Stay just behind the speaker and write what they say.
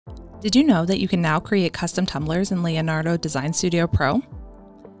Did you know that you can now create custom tumblers in Leonardo Design Studio Pro?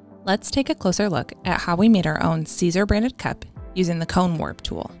 Let's take a closer look at how we made our own Siser branded cup using the Cone Warp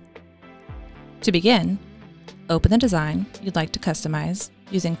tool. To begin, open the design you'd like to customize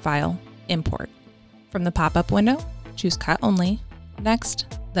using File, Import. From the pop-up window, choose Cut Only, Next,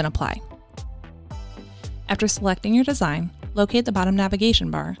 then Apply. After selecting your design, locate the bottom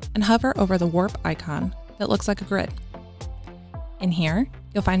navigation bar and hover over the warp icon that looks like a grid. In here,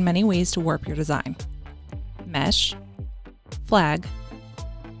 you'll find many ways to warp your design: mesh, flag,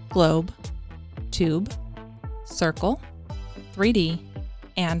 globe, tube, circle, 3D,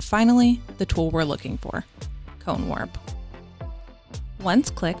 and finally, the tool we're looking for, Cone Warp. Once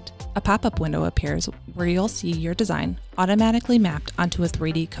clicked, a pop-up window appears where you'll see your design automatically mapped onto a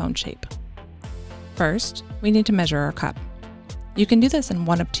 3D cone shape. First, we need to measure our cup. You can do this in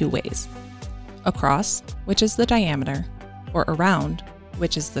one of two ways: across, which is the diameter, or around,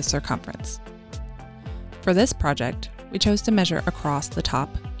 which is the circumference. For this project, we chose to measure across the top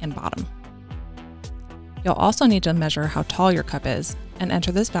and bottom. You'll also need to measure how tall your cup is and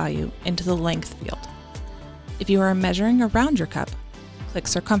enter this value into the length field. If you are measuring around your cup, click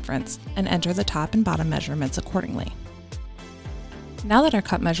circumference and enter the top and bottom measurements accordingly. Now that our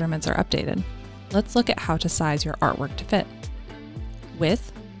cup measurements are updated, let's look at how to size your artwork to fit.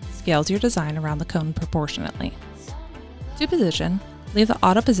 Width scales your design around the cone proportionately. To position, leave the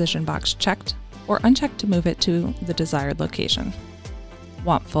auto position box checked or unchecked to move it to the desired location.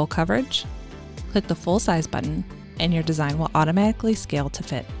 Want full coverage? Click the full size button and your design will automatically scale to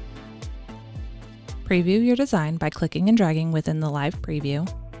fit. Preview your design by clicking and dragging within the live preview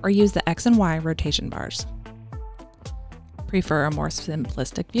or use the X and Y rotation bars. Prefer a more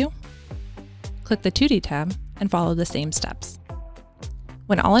simplistic view? Click the 2D tab and follow the same steps.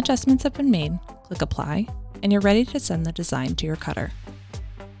 When all adjustments have been made, click Apply and you're ready to send the design to your cutter.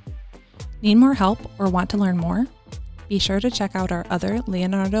 Need more help or want to learn more? Be sure to check out our other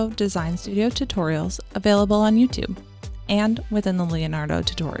Leonardo Design Studio tutorials available on YouTube and within the Leonardo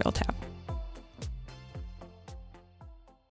tutorial tab.